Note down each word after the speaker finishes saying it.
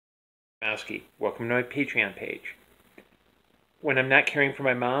Dymowski. Welcome to my Patreon page. When I'm not caring for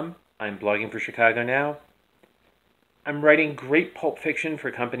my mom, I'm blogging for Chicago Now. I'm writing great pulp fiction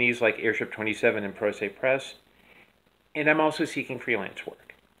for companies like Airship 27 and Pro Se Press. And I'm also seeking freelance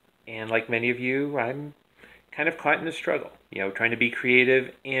work. And like many of you, I'm kind of caught in the struggle, trying to be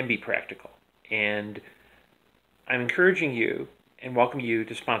creative and be practical. And I'm encouraging you and welcome you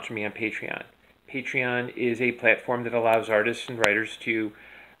to sponsor me on Patreon. Patreon is a platform that allows artists and writers to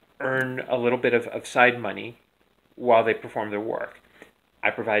earn a little bit of side money while they perform their work. I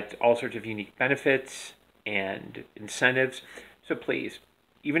provide all sorts of unique benefits and incentives. So please,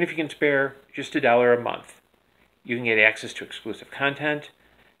 even if you can spare just $1 a month, you can get access to exclusive content,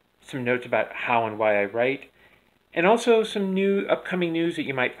 some notes about how and why I write, and also some new upcoming news that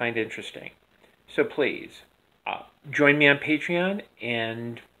you might find interesting. So please, join me on Patreon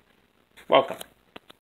and welcome.